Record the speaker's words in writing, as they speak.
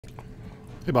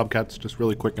Hey Bobcats, just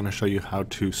really quick going to show you how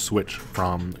to switch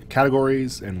from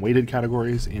categories and weighted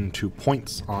categories into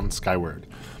points on Skyward.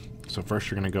 So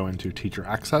first you're going to go into Teacher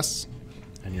Access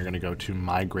and you're going to go to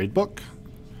My Gradebook.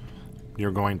 You're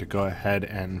going to go ahead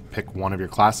and pick one of your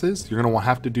classes. You're going to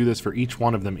have to do this for each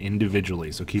one of them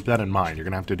individually, so keep that in mind. You're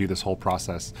going to have to do this whole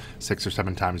process 6 or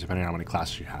 7 times depending on how many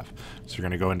classes you have. So you're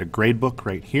going to go into Gradebook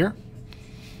right here.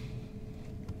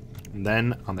 And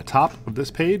then on the top of this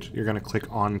page, you're going to click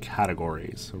on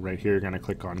Categories. So right here, you're going to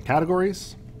click on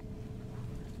Categories.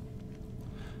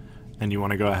 And you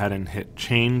want to go ahead and hit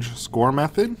Change Score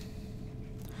Method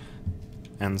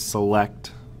and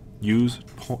select Use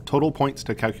Total Points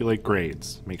to Calculate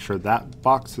Grades. Make sure that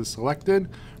box is selected,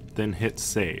 then hit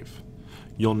Save.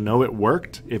 You'll know it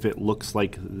worked if it looks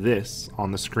like this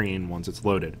on the screen once it's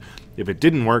loaded. If it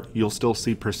didn't work, you'll still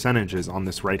see percentages on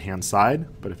this right-hand side,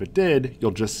 but if it did,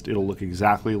 it'll look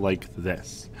exactly like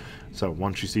this. So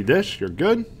once you see this, you're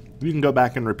good. You can go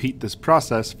back and repeat this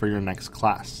process for your next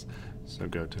class. So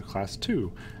go to class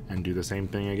 2 and do the same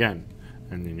thing again.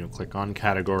 And then you'll click on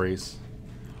Categories.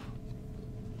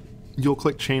 You'll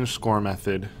click Change Score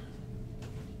Method,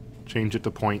 change it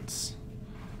to Points,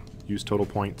 use Total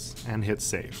Points, and hit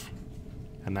Save.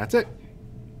 And that's it.